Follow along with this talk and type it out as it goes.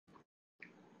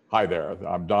Hi there,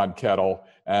 I'm Don Kettl,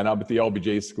 and I'm at the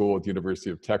LBJ School at the University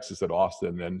of Texas at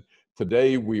Austin. And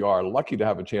today we are lucky to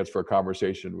have a chance for a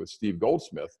conversation with Steve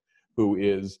Goldsmith, who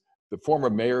is the former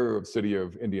mayor of the City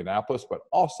of Indianapolis, but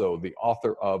also the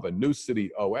author of A New City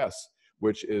OS,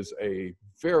 which is a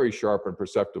very sharp and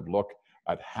perceptive look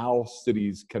at how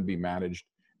cities can be managed,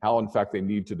 how in fact they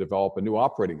need to develop a new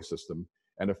operating system.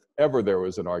 And if ever there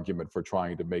was an argument for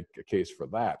trying to make a case for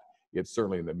that, it's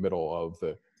certainly in the middle of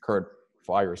the current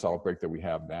virus outbreak that we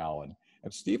have now. And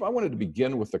Steve, I wanted to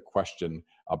begin with a question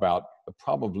about the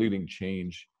problem of leading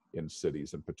change in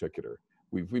cities in particular.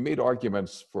 We made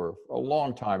arguments for a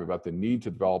long time about the need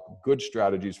to develop good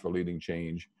strategies for leading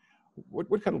change.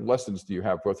 What kind of lessons do you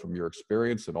have, both from your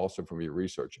experience and also from your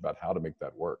research, about how to make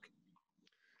that work?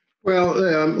 Well,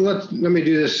 let me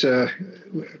do this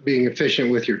being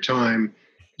efficient with your time.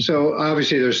 So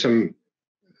obviously there's some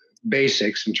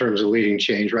basics in terms of leading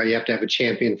change, right? You have to have a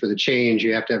champion for the change.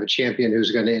 You have to have a champion who's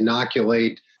going to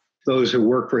inoculate those who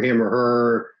work for him or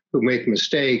her, who make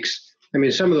mistakes. I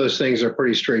mean, some of those things are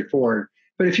pretty straightforward.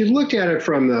 But if you look at it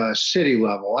from the city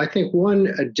level, I think one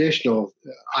additional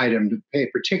item to pay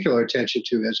particular attention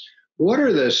to is what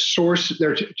are the sources,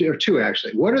 there are two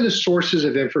actually, what are the sources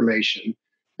of information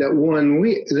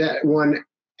that one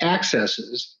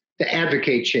accesses to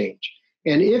advocate change?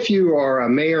 And if you are a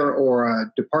mayor or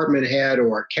a department head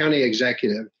or a county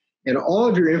executive, and all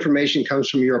of your information comes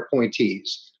from your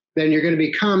appointees, then you're going to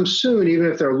become soon, even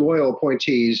if they're loyal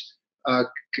appointees,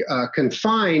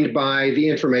 confined by the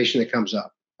information that comes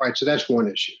up, right? So that's one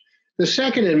issue. The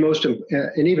second and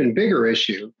an even bigger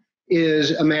issue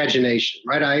is imagination,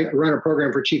 right? I run a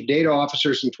program for chief data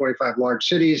officers in 25 large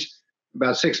cities.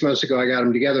 About 6 months ago, I got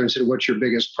them together and said, what's your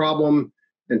biggest problem?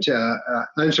 And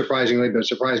unsurprisingly, but it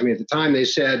surprised me at the time, they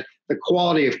said the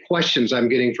quality of questions I'm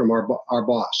getting from our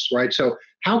boss, right? So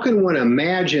how can one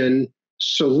imagine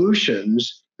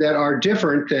solutions that are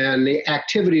different than the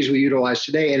activities we utilize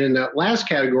today? And in that last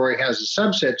category has a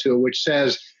subset to it, which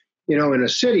says, you know, in a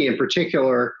city in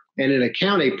particular and in a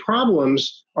county,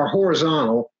 problems are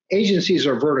horizontal, agencies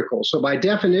are vertical. So by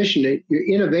definition,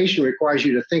 innovation requires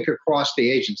you to think across the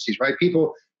agencies, right?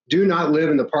 People do not live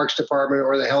in the Parks Department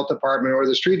or the Health Department or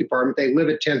the Street Department. They live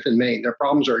at 10th and Main. Their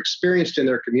problems are experienced in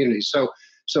their communities.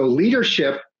 So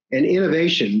leadership and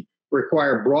innovation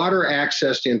require broader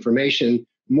access to information,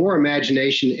 more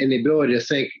imagination, and the ability to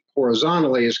think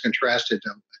horizontally as contrasted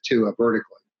to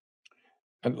vertically.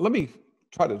 And let me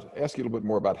try to ask you a little bit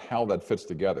more about how that fits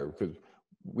together, because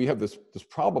we have this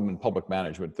problem in public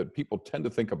management that people tend to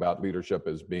think about leadership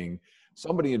as being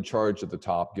somebody in charge at the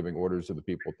top giving orders to the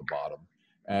people at the bottom.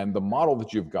 And the model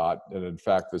that you've got, and in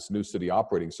fact, this new city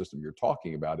operating system you're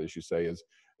talking about, as you say,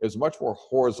 is much more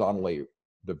horizontally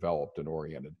developed and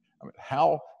oriented. I mean,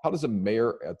 how does a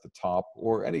mayor at the top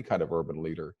or any kind of urban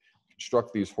leader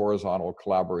construct these horizontal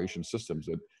collaboration systems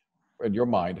that, in your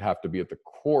mind, have to be at the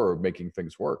core of making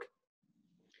things work?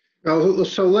 Well,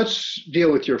 so let's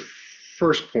deal with your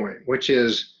first point, which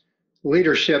is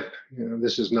leadership. You know,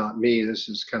 this is not me. This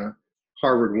is kind of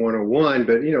Harvard 101,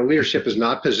 but you know, leadership is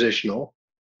not positional.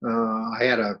 I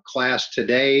had a class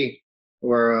today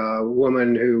where a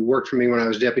woman who worked for me when I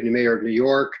was deputy mayor of New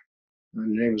York, her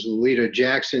name was Lolita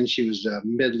Jackson. She was a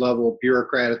mid-level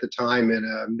bureaucrat at the time in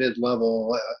a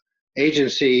mid-level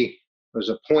agency, was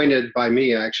appointed by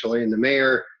me actually and the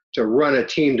mayor to run a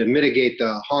team to mitigate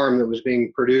the harm that was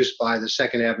being produced by the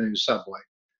Second Avenue subway.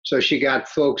 So she got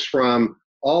folks from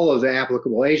all of the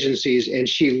applicable agencies, and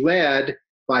she led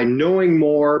by knowing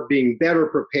more, being better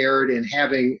prepared, and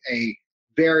having a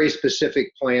very specific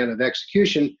plan of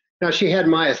execution. Now, she had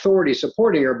my authority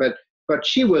supporting her, but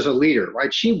she was a leader,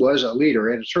 right? She was a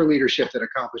leader, and it's her leadership that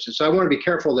accomplished it. So I want to be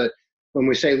careful that when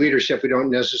we say leadership, we don't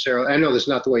necessarily, I know that's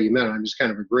not the way you meant it, I'm just kind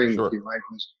of agreeing with you, right?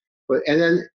 But, and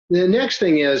then the next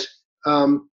thing is,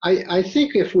 I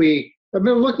think if I've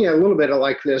been looking at a little bit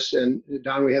like this, and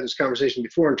Don, we had this conversation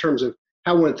before in terms of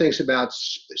how one thinks about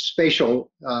spatial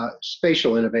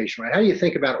innovation, right? How do you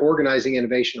think about organizing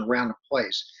innovation around a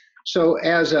place? So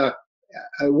as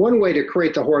one way to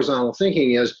create the horizontal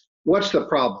thinking is, what's the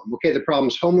problem? Okay, the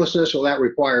problem's homelessness. Well, that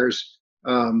requires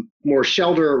more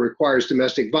shelter, it requires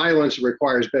domestic violence, it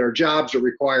requires better jobs, it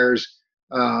requires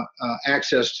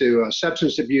access to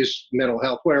substance abuse, mental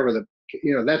health, whatever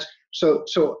that's,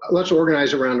 so let's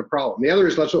organize around the problem. The other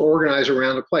is let's organize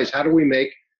around a place. How do we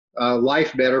make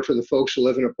life better for the folks who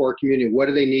live in a poor community? What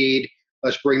do they need?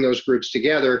 Let's bring those groups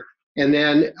together. And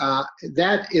then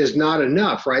that is not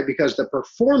enough, right? Because the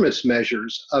performance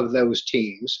measures of those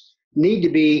teams need to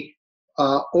be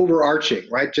overarching,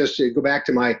 right? Just to go back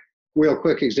to my real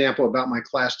quick example about my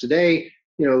class today,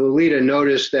 you know, Lolita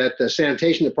noticed that the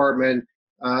sanitation department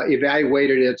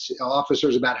evaluated its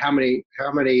officers about how many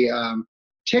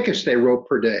tickets they wrote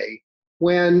per day,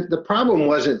 when the problem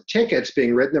wasn't tickets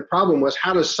being written. The problem was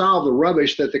how to solve the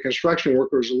rubbish that the construction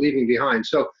workers are leaving behind.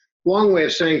 So long way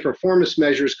of saying performance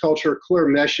measures, culture, clear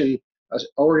mission,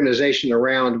 organization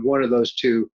around one of those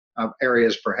two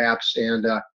areas perhaps, and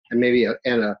maybe a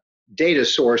data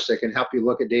source that can help you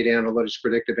look at data analytics,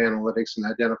 predictive analytics, and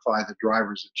identify the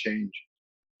drivers of change.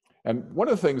 And one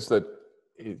of the things that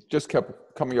it just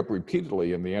kept coming up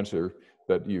repeatedly in the answer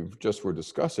that you've just were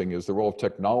discussing is the role of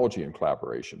technology in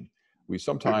collaboration. We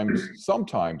sometimes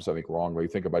I think wrongly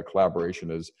think about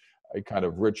collaboration as a kind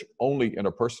of rich, only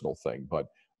interpersonal thing, but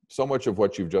so much of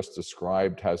what you've just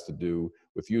described has to do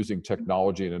with using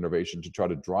technology and innovation to try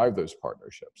to drive those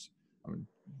partnerships. I mean,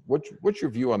 what's your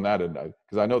view on that? And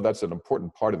because I know that's an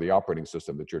important part of the operating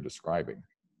system that you're describing.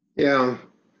 Yeah.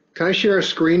 Can I share a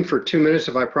screen for 2 minutes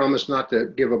if I promise not to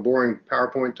give a boring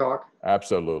PowerPoint talk?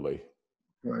 Absolutely.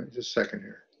 All right, just a second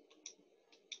here.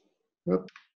 Whoop.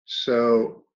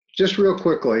 So just real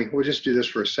quickly, we'll just do this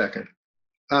for a second.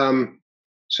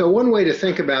 So one way to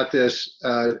think about this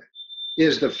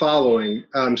is the following.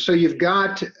 So you've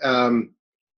got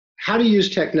how to use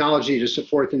technology to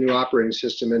support the new operating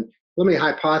system. And let me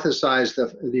hypothesize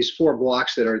these 4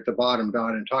 blocks that are at the bottom,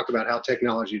 Don, and talk about how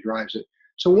technology drives it.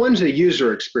 So one's a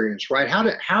user experience, right?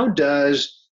 How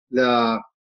does the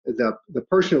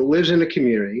person who lives in a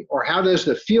community, or how does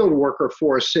the field worker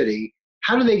for a city,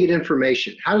 how do they get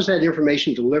information? How is that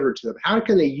information delivered to them? How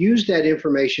can they use that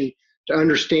information to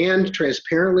understand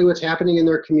transparently what's happening in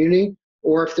their community?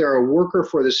 Or if they're a worker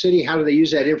for the city, how do they use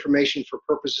that information for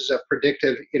purposes of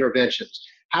predictive interventions?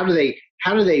 How do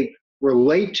they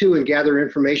relate to and gather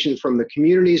information from the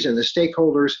communities and the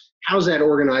stakeholders? How's that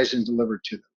organized and delivered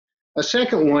to them? A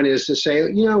second one is to say,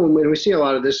 you know, when we see a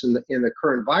lot of this in the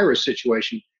current virus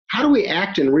situation, how do we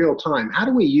act in real time? How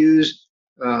do we use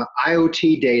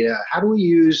IoT data? How do we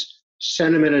use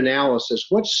sentiment analysis?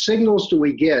 What signals do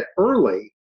we get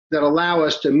early that allow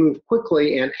us to move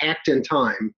quickly and act in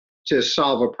time to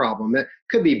solve a problem? That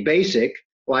could be basic,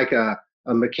 like a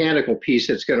mechanical piece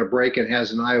that's going to break and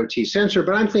has an IoT sensor,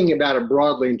 but I'm thinking about it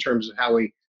broadly in terms of how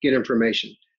we get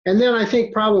information. And then I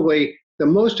think probably the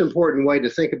most important way to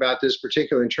think about this,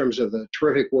 particularly in terms of the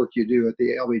terrific work you do at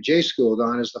the LBJ School,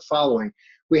 Don, is the following.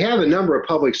 We have a number of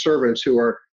public servants who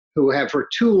have for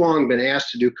too long been asked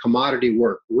to do commodity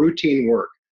work, routine work.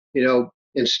 You know,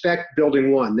 inspect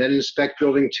building 1, then inspect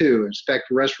building 2, inspect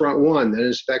restaurant 1, then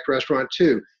inspect restaurant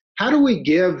 2. How do we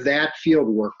give that field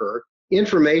worker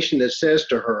information that says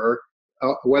to her,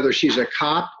 whether she's a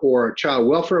cop or a child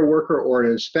welfare worker or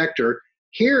an inspector,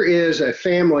 here is a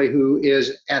family who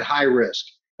is at high risk.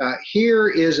 Here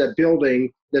is a building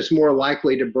that's more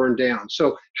likely to burn down.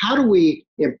 So how do we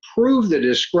improve the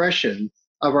discretion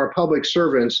of our public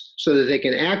servants so that they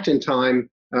can act in time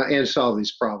and solve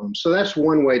these problems? So that's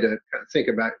one way to think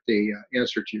about the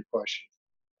answer to your question.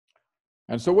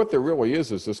 And so what there really is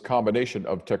this combination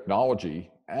of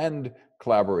technology and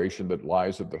collaboration that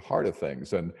lies at the heart of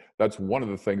things. And that's one of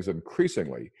the things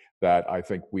increasingly that I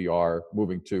think we are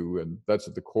moving to, and that's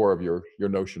at the core of your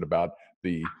notion about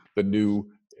the new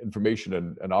information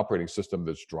and operating system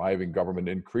that's driving government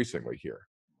increasingly here.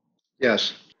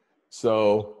 Yes.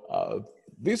 So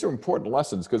these are important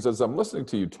lessons, because as I'm listening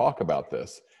to you talk about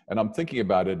this, and I'm thinking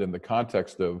about it in the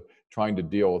context of trying to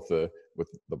deal with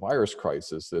the virus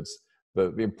crisis, it's the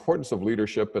importance of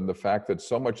leadership, and the fact that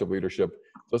so much of leadership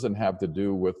doesn't have to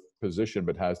do with position,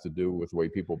 but has to do with the way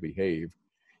people behave.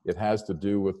 It has to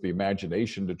do with the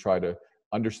imagination to try to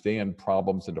understand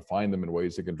problems and define them in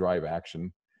ways that can drive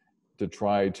action, to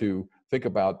try to think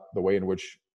about the way in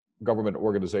which government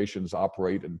organizations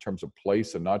operate in terms of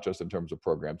place and not just in terms of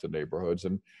programs and neighborhoods,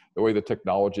 and the way that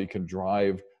technology can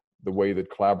drive the way that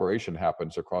collaboration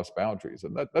happens across boundaries.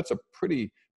 And that's a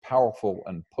pretty powerful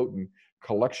and potent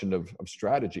collection of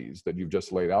strategies that you've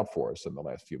just laid out for us in the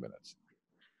last few minutes.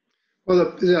 Well,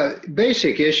 the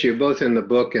basic issue, both in the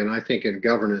book and I think in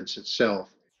governance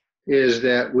itself, is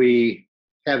that we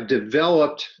have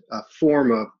developed a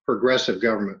form of progressive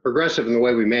government, progressive in the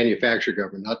way we manufacture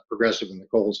government, not progressive in the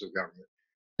goals of government,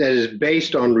 that is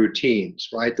based on routines,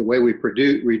 right? The way we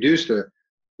reduce the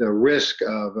risk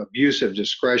of abuse of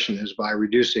discretion is by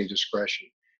reducing discretion.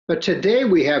 But today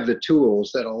we have the tools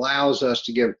that allows us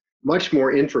to give much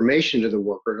more information to the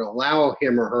worker, to allow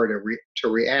him or her to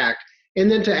react, and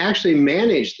then to actually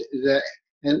manage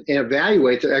and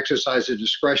evaluate the exercise of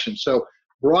discretion. So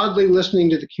broadly listening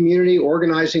to the community,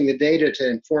 organizing the data to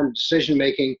inform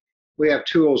decision-making, we have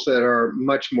tools that are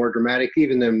much more dramatic,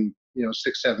 even than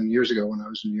 6-7 years ago when I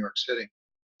was in New York City.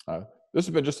 This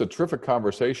has been just a terrific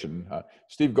conversation.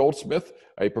 Steve Goldsmith,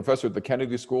 a professor at the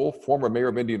Kennedy School, former mayor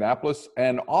of Indianapolis,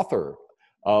 and author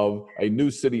of A New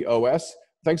City OS.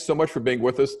 Thanks so much for being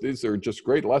with us. These are just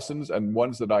great lessons and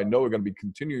ones that I know are going to be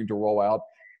continuing to roll out.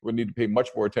 We need to pay much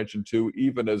more attention to,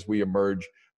 even as we emerge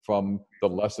from the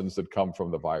lessons that come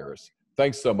from the virus.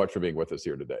 Thanks so much for being with us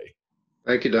here today.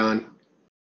 Thank you, Don.